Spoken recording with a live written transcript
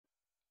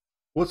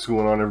What's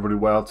going on, everybody?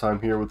 Wild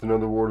Time here with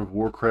another World of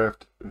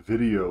Warcraft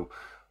video.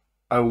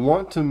 I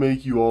want to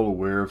make you all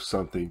aware of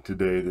something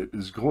today that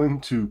is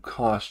going to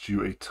cost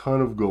you a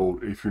ton of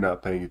gold if you're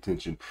not paying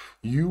attention.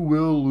 You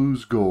will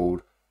lose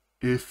gold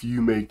if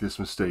you make this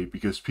mistake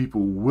because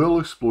people will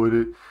exploit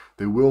it,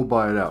 they will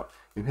buy it out.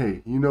 And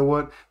hey, you know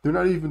what? They're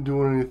not even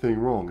doing anything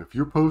wrong. If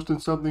you're posting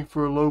something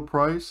for a low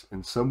price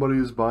and somebody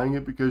is buying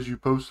it because you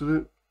posted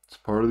it, it's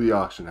part of the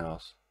auction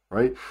house,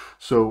 right?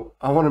 So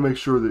I want to make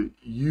sure that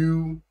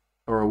you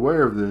are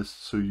aware of this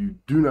so you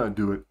do not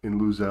do it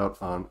and lose out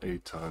on a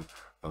ton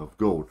of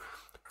gold.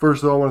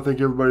 First of all, I want to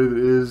thank everybody that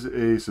is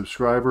a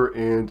subscriber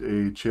and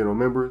a channel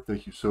member.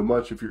 Thank you so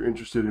much. If you're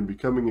interested in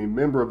becoming a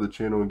member of the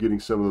channel and getting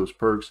some of those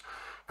perks,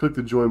 click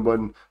the join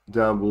button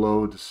down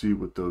below to see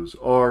what those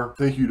are.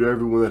 Thank you to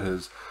everyone that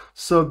has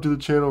subbed to the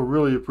channel.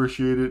 Really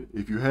appreciate it.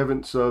 If you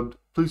haven't subbed,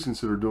 please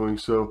consider doing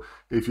so.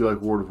 If you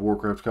like World of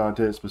Warcraft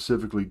content,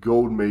 specifically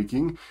gold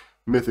making,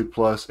 Mythic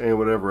Plus, and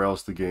whatever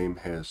else the game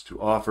has to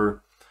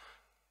offer.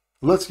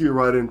 Let's get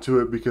right into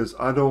it because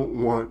I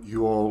don't want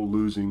you all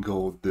losing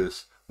gold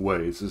this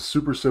way. It's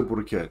super simple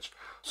to catch.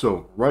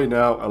 So right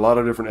now, a lot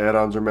of different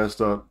add-ons are messed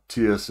up.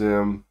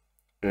 TSM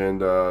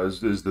and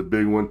is the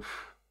big one.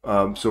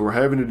 So we're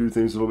having to do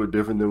things a little bit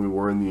different than we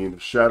were in the end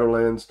of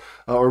Shadowlands.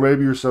 Or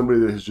maybe you're somebody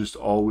that has just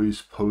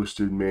always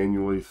posted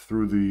manually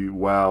through the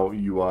WoW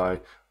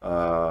UI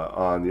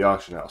on the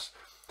auction house.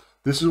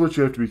 This is what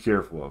you have to be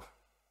careful of.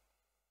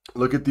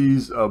 Look at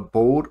these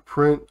bold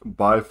print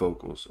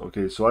bifocals.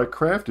 Okay, so I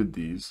crafted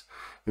these,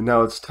 and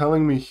now it's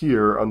telling me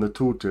here on the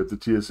tooltip, the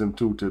TSM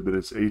tooltip, that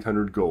it's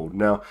 800 gold.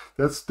 Now,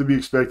 that's to be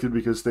expected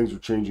because things are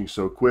changing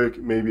so quick.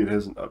 Maybe it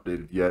hasn't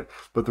updated yet,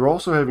 but they're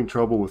also having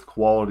trouble with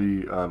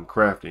quality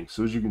crafting.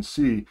 So as you can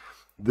see,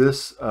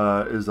 this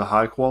is the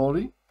high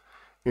quality,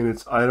 and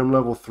it's item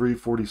level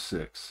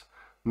 346.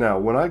 Now,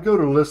 when I go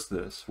to list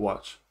this,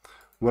 watch.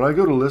 When I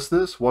go to list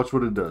this, watch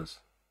what it does.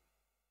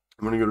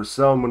 I'm going to go to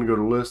sell, I'm going to go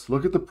to list.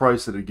 Look at the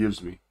price that it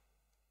gives me.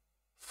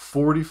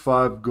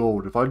 45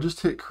 gold. If I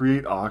just hit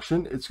create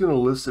auction, it's going to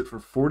list it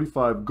for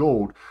 45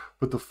 gold.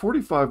 But the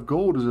 45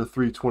 gold is a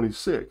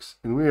 326,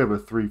 and we have a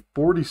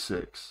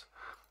 346.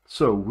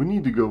 So we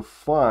need to go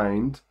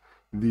find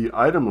the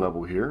item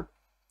level here.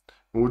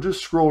 And we'll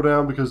just scroll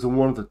down because the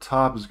one at the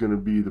top is going to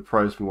be the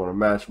price we want to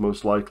match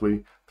most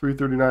likely.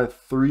 339,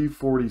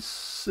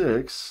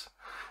 346.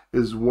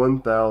 Is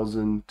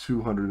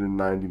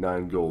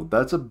 1,299 gold.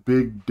 That's a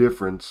big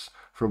difference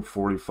from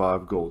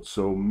 45 gold.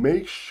 So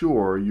make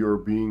sure you're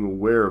being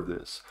aware of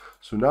this.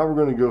 So now we're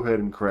going to go ahead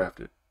and craft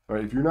it. All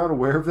right, if you're not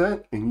aware of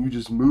that and you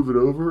just move it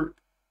over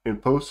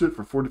and post it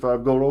for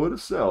 45 gold, oh, it'll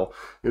sell.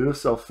 It'll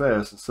sell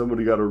fast, and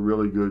somebody got a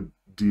really good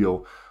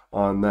deal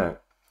on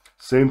that.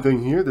 Same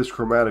thing here, this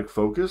chromatic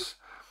focus.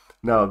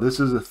 Now this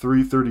is a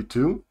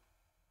 332,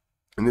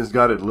 and it's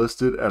got it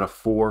listed at a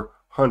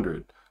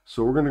 400.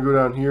 So we're going to go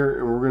down here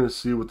and we're going to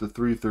see what the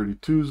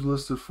 332 is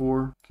listed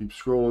for. Keep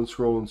scrolling,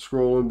 scrolling,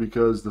 scrolling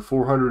because the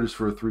 400 is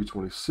for a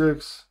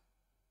 326.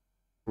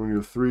 We're going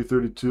to go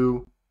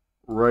 332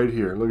 right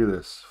here. Look at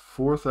this,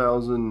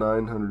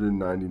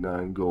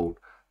 4,999 gold.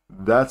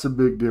 That's a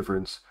big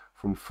difference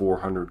from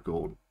 400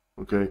 gold.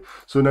 Okay,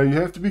 so now you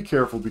have to be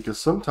careful because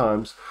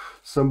sometimes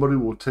somebody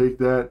will take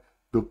that,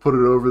 they'll put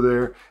it over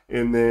there,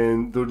 and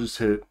then they'll just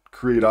hit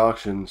create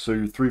auction. So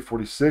your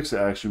 346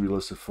 actually be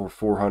listed for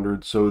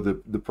 400, so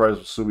the price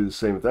will still be the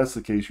same. If that's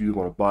the case, you either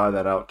want to buy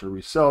that out to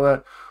resell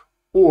that,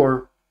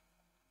 or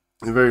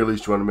at the very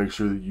least you want to make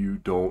sure that you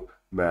don't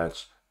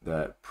match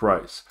that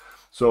price.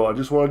 So I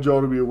just wanted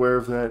y'all to be aware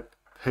of that.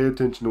 Pay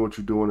attention to what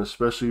you're doing,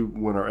 especially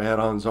when our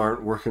add-ons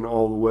aren't working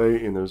all the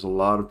way and there's a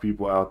lot of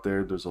people out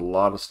there. There's a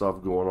lot of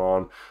stuff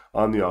going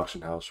on the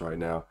auction house right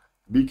now.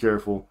 Be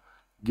careful.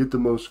 Get the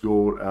most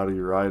gold out of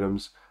your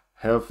items.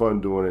 Have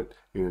fun doing it.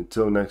 And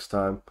until next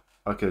time,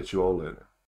 I'll catch you all later.